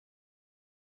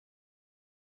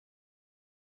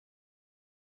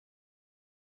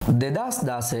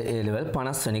2016 A level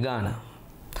 50 වෙනි ගාන.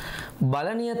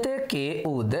 බලනියතේ K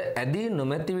ඌද ඇදී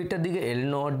නොමැති විට දිග L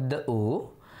නෝඩ්ද ඌ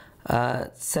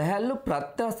සැහැල්ලු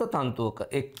ප්‍රත්‍යස්ත තන්තුවක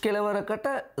එක් කෙලවරකට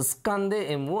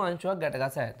ස්කන්ධයේ M වූ අංශුවක්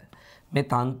ගැටගස ඇත. මේ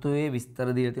තන්තුවේ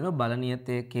විස්තර දීලා තියෙනවා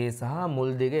බලනියතේ K සහ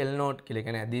මුල් දිග L නෝඩ් කියලා.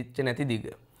 කියන්නේ ඇදිච්ච නැති දිග.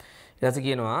 ඊට පස්සේ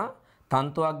කියනවා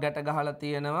තන්තුවක් ගැට ගහලා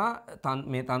තියෙනවා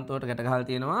මේ තන්තුවට ගැට ගහලා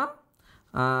තියෙනවා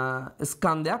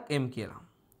ස්කන්ධයක් M කියලා.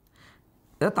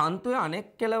 තන්තුවේ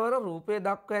අනෙක් කෙලවර රූපයේ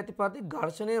දක්වා ඇති පරිදි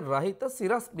ඝර්ෂණයේ රහිත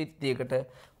සිරස් බිත්තියකට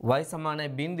y සමානයි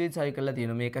බිඳුවේ හයි කරලා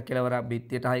තියෙනවා. මේක කෙලවරක්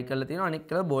බිත්තියට හයි කරලා තියෙනවා. අනෙක්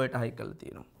කෙලවර බෝයට හයි කරලා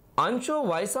තියෙනවා. අංශුව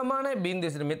y සමානයි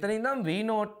බිඳුවේ. මෙතන ඉඳන් v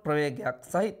නෝට් ප්‍රවේගයක්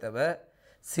සහිතව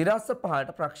සිරස්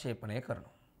පහළට ප්‍රක්ෂේපණය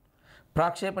කරනවා.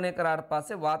 ප්‍රක්ෂේපණය කරාට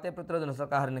පස්සේ වාතය ප්‍රතිරෝධ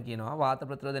නොසලකා හරින කියනවා. වාත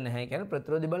ප්‍රතිරෝධ නැහැ කියන්නේ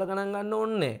ප්‍රතිරෝධි බල ගණන් ගන්න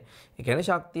ඕනේ. ඒ කියන්නේ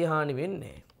ශක්තිය හානි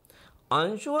වෙන්නේ.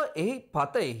 අංශුව එහි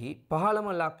පතෙහි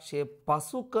පහළම ලක්ෂයේ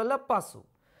පසු කළ පසු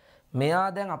මෙයා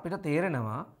දැන් අපිට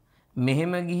තේරෙනවා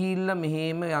මෙහෙම ගිහිල්ලා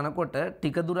මෙහෙම යනකොට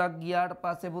ටික දුරක් ගියාට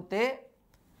පස්සේ පුතේ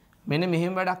මෙන්න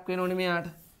මෙහෙම වැඩක් වෙනෝනේ මෙයාට.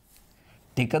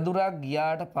 ටික දුරක්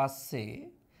ගියාට පස්සේ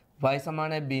y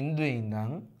සමානයි බිඳුවේ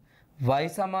ඉඳන් y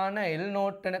සමාන L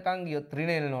නෝට් වෙනකන් ගියොත්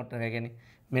ඍණ L නෝට් එක කියන්නේ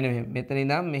මෙන්න මෙතන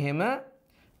ඉඳන්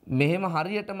මෙහෙම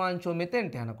හරියටම අංශුව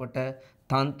මෙතෙන්ට යනකොට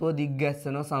තන්තුව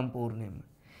දිග්ගැස්සනවා සම්පූර්ණයෙන්ම.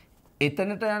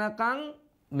 එතනට යනකම්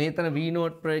මේතන v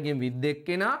නෝට් ප්‍රවේගයෙන් විද්දෙක්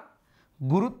කෙනා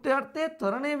ගුරුත්වයර්ථයේ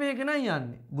ත්වරණය වේගෙන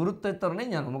යන්නේ. ගුරුත්වයේ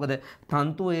ත්වරණයෙන් යනවා. මොකද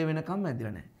තන්තුව ඒ වෙනකම්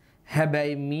ඇදිලා නැහැ.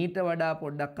 හැබැයි මීට වඩා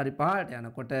පොඩ්ඩක් හරි පහළට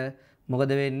යනකොට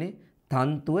මොකද වෙන්නේ?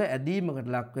 තන්තුව ඇදීමකට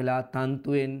ලක් වෙලා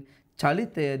තන්තුවෙන්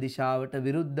චලිතය දිශාවට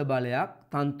විරුද්ධ බලයක්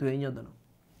තන්තුවෙන් යොදනවා.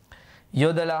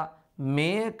 යොදලා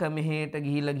මේක මෙහෙට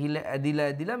ගිහිල්ලා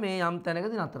ඇදිලා මේ යම්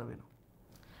තැනකදී නතර වෙනවා.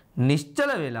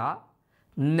 නිශ්චල වෙලා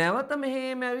නැවත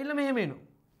මෙහෙම ඇවිල්ලා මෙහෙම එනවා.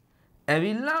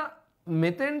 ඇවිල්ලා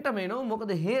මෙතෙන්ටම එනවා.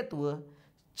 මොකද හේතුව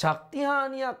ශක්ති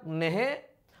හානියක් නැහැ.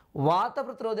 වාත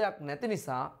ප්‍රතිරෝධයක් නැති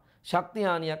නිසා ශක්ති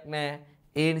හානියක් නැහැ.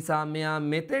 ඒ නිසා මෙයා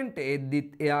මෙතෙන්ට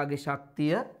එද්දිත් එයාගේ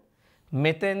ශක්තිය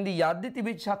මෙතෙන්දි යද්දි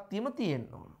තිබිච්ච ශක්තියම තියෙන්න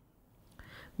ඕන.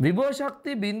 විභව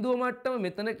ශක්තිය බිඳුව මට්ටම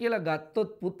මෙතන කියලා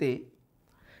ගත්තොත් පුතේ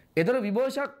ඒතර විභව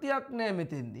ශක්තියක් නැහැ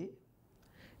මෙතෙන්දි.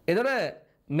 ඒතර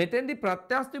මෙතෙන්දි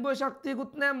ප්‍රත්‍යස්ත විභව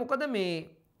ශක්තියකුත් නැහැ. මොකද මේ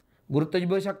ගුරුත්ව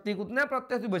විභව ශක්තියකුත් නැහැ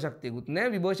ප්‍රත්‍යස්ත විභව ශක්තියකුත්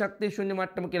නැහැ. විභව ශක්තිය ශුන්‍ය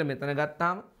මට්ටම කියලා මෙතන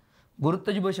ගත්තාම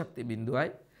ගුරුත්ව විභව ශක්තිය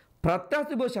බිඳුවයි. ප්‍රත්‍යස්ත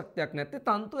විභව ශක්තියක් නැත්තේ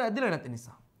තන්තුව ඇදිලා නැති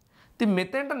නිසා. ඉතින්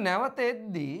මෙතෙන්ට නැවත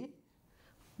එද්දී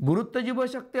ගුරුත්ව විභව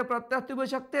ශක්තිය ප්‍රත්‍යස්ත විභව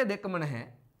ශක්තිය දෙකම නැහැ.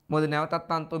 මොකද නැවතත්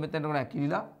තන්තුව මෙතෙන්ට උන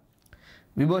ඇකිලිලා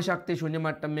විභව ශක්තිය ශුන්‍ය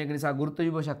මට්ටම මේක නිසා ගුරුත්ව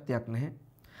විභව ශක්තියක් නැහැ.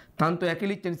 තන්තුව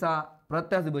ඇකිලිච්ච නිසා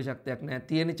ප්‍රත්‍යස්ත විභව ශක්තියක් නැහැ.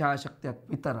 තියෙන ඡාය ශක්තියක්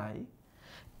විතරයි.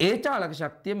 ඒ චාලක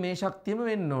ශක්තිය මේ ශක්තියම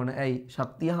වෙන්න ඕන. ඇයි?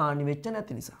 ශක්තිය හානි වෙච්ච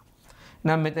නැති නිසා.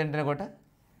 නම් මෙතෙන්ට එනකොට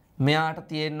මෙයාට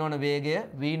තියෙන්න ඕන වේගය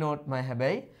v නෝට්මයි.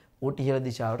 හැබැයි ඌට ඉහළ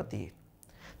දිශාවට තියෙන.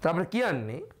 ඒත් අපිට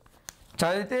කියන්නේ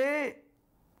චලිතේ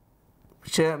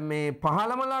මේ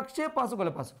පහළම ලක්ෂය පසු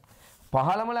කළ පසු.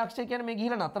 පහළම ලක්ෂය කියන්නේ මේ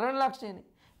ගිහිලා නතර වෙන ලක්ෂයනේ.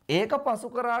 ඒක පසු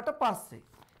කරාට පස්සේ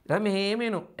දැන් මෙහෙම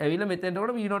එනවා. ඇවිල්ලා මෙතෙන්ට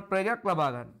කොට v නෝට් ප්‍රවේගයක්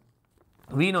ලබා ගන්න.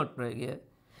 v note ප්‍රවේගය.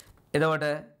 එතකොට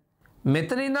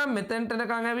මෙතන ඉඳන් මෙතෙන්ට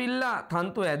එනකන් ඇවිල්ලා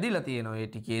තන්තුව ඇදිලා තියෙනවා ඒ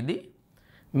ටිකේදී.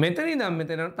 මෙතන ඉඳන්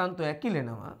මෙතනට තන්තුව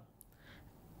ඇකිලෙනවා.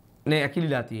 නේ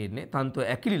ඇකිලිලා තියෙන්නේ. තන්තුව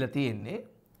ඇකිලිලා තියෙන්නේ.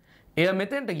 එයා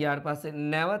මෙතෙන්ට ගියාට පස්සේ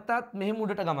නැවතත් මෙහෙම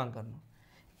උඩට ගමන් කරනවා.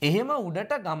 එහෙම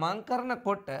උඩට ගමන්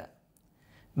කරනකොට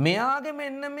මෙයාගේ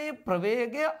මෙන්න මේ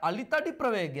ප්‍රවේගය අලිතඩි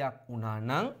ප්‍රවේගයක් වුණා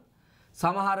නම්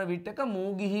සමහර විටක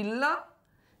මූ ගිහිල්ලා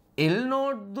L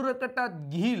නෝඩ් දුරකටත්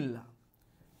ගිහිල්ලා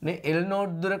මේ L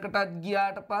නෝඩ් දුරකටත්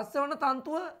ගියාට පස්සේ වුණ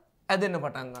තන්තුව ඇදෙන්න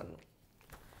පටන් ගන්නවා.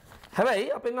 හැබැයි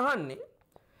අපෙන් අහන්නේ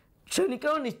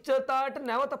ක්ෂණිකව නිශ්චලතාවට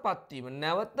නැවතපත් වීම.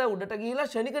 නැවත උඩට ගිහිලා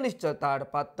ක්ෂණික නිශ්චලතාවට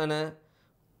පත්වන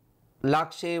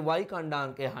ලක්ෂයේ y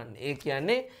කණ්ඩාංකය අහන්නේ. ඒ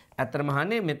කියන්නේ ඇත්තටම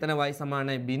අහන්නේ මෙතන y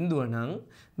සමානයි බිඳුව නම්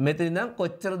මෙතන ඉඳන්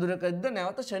කොච්චර දුරකද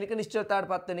නැවත ක්ෂණික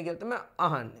නිශ්චලතාවට පත් වෙන්නේ කියලා තමයි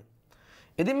අහන්නේ.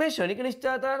 ඉතින් මේ ක්ෂණික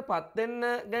නිශ්චලතාවට පත් වෙන්න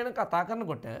ගැන කතා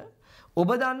කරනකොට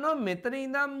ඔබ දන්නවා මෙතන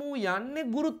ඉඳන් මූ යන්නේ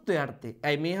ගුරුත්වයර්ථේ.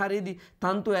 ඇයි මේ හරියදී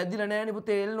තන්තුව ඇදිලා නැහැනේ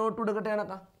පුතේ L නෝට් උඩකට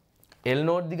යනකම්. L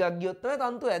නෝට් දිගක් ගියොත් තමයි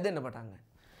තන්තුව ඇදෙන්න පටන් ගන්නේ.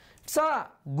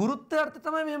 ගුරුත්වයර්ථය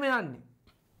තමයි මෙහෙම යන්නේ.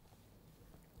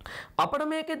 අපිට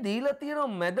මේකේ දීලා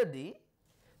තියෙන මැදදී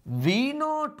v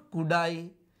note කුඩයි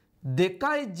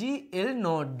 2g L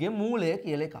note ගේ මූලය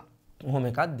කියලා එකක්. කොහොම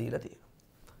එකක් දීලා තියෙනවා.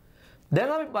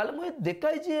 දැන් අපි බලමු මේ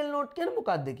 2g L නෝට් කියන්නේ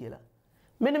මොකක්ද කියලා.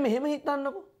 මෙන්න මෙහෙම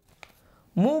හිතන්නකෝ.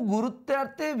 මූ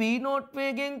ගුරුත්වයර්ථයේ v නෝට්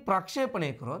වේගයෙන්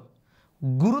ප්‍රක්ෂේපණය කරොත්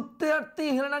ගුරුත්වයර්ථය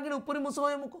ඉහළ නගින උපරිම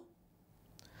සොයමුකෝ.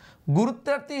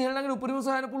 ගුරුත්වයර්ථය ඉහළ නගින උපරිම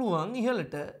සොයන්න පුළුවන්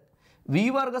ඉහළට v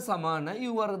වර්ග සමාන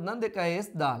u වර්ග නම්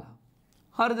 2s දාලා.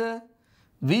 හරිද?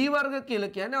 v වර්ග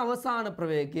කියලා කියන්නේ අවසාන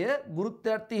ප්‍රවේගය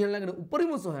ගුරුත්වාකර්ෂණය ඉහළ නැගෙන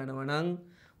උපරිම උස හොයනවා නම්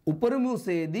උපරිම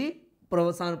උසේදී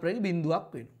ප්‍රවසාන ප්‍රවේග බිඳුවක්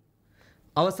වෙනවා.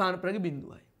 අවසාන ප්‍රවේග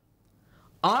බිඳුවයි.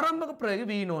 ආරම්භක ප්‍රවේග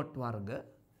v0 වර්ග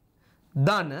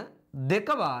ධන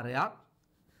 2 වාරයක්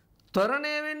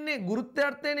ත්වරණය වෙන්නේ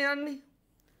ගුරුත්වාකර්ෂණය යන්නේ.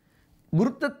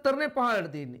 ගුරුත්වාකර්ෂණය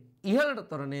පහළට තියෙන්නේ. ඉහළට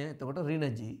ත්වරණය එතකොට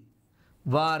ඍණ g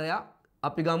වාරයක්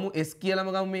අපි ගමු s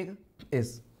කියලාම ගමු මේක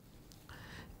s.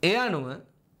 ඒ අනුව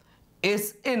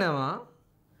s එනවා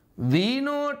v0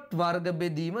 වර්ග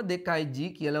බෙදීම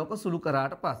 2g කියලා ඔක සුළු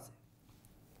කරාට පස්සේ.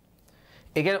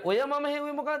 ඒ කියන්නේ ඔය මම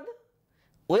හෙව්වේ මොකද්ද?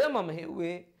 ඔය මම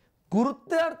හෙව්වේ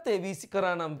ගුරුත්වාකර්ෂණය වීසි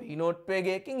කරා නම් v0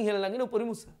 වේගයකින් ඉහළ ළඟින උපරිම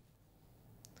උස.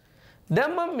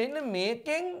 දැන් මම මෙන්න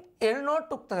මේකෙන්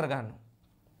L0 උක්ත කරගන්නවා.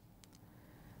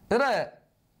 එතන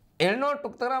L0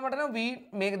 උක්ත කරාම මට නම් v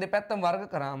මේක දෙපැත්තම වර්ග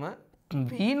කරාම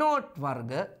v0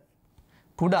 වර්ග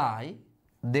කුඩායි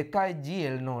 2g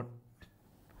L0.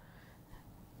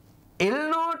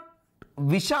 L0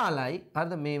 විශාලයි.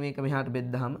 හරිද? මේක මෙහාට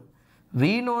බෙද්දාම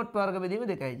v0 වර්ග බෙදීම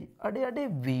 2g. අඩේ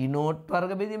v0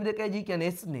 වර්ග බෙදීම 2g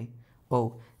කියන්නේ s නේ. ඔව්.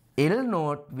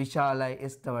 L0 විශාලයි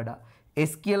s ට වඩා.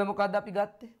 s කියලා මොකද්ද අපි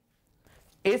ගත්තේ?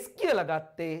 s කියලා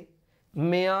ගත්තේ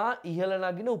මෙයා ඉහළ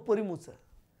නගින උපරිම උස.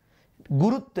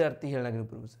 ගුරුත්වාකර්ෂණය ඉහළ නගින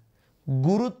උපරිම උස.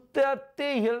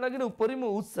 ගුරුත්වාකර්ෂණය ඉහළ නගින උපරිම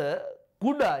උස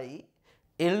කුඩායි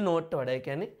L0 ට වඩා. ඒ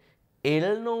කියන්නේ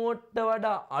L0 ට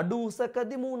වඩා අඩු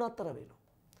උසකදී මූ නතර වෙනවා.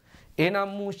 එහෙනම්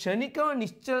මූ ෂණිකව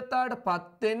නිශ්චලතාවයට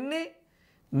පත් වෙන්නේ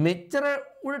මෙච්චර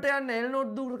උඩට යන්නේ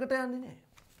L0 දුරකට යන්නේ නැහැ.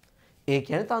 ඒ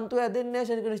කියන්නේ තන්තුව ඇදෙන්නේ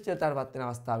නැහැ ෂණික නිශ්චලතාවයට පත් වෙන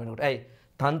අවස්ථාව වෙනකොට. ඇයි?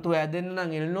 තන්තුව ඇදෙන්න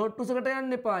නම් L0 උසකට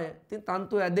යන්න එපාය. ඉතින්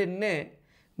තන්තුව ඇදෙන්නේ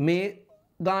මේ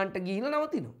ගානට ගිහිල්ලා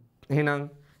නවතිනවා. එහෙනම්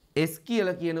S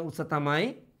කියලා කියන උස තමයි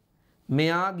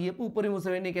මෙයා ගියපු උපරිම උස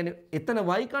වෙන්නේ. කියන්නේ එතන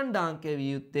y කණ්ඩාංකය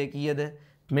විය යුත්තේ කීයද?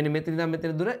 මෙන්න මෙතන ඉඳන්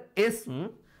මෙතන දුර S.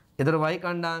 එතන y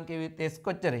කණ්ඩාංකය විය යුත්තේ S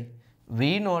කොච්චරයි?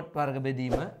 v0 වර්ග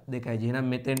බෙදීම 2යි. එහෙනම්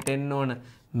මෙතෙන්ට එන්න ඕන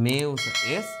මේ උස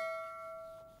S.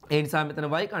 ඒ නිසා මෙතන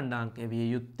y කණ්ඩාංකය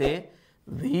විය යුත්තේ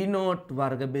v0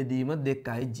 වර්ග බෙදීම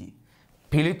 2යි g.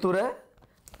 පිළිතුර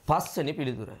පස්වෙනි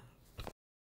පිළිතුර.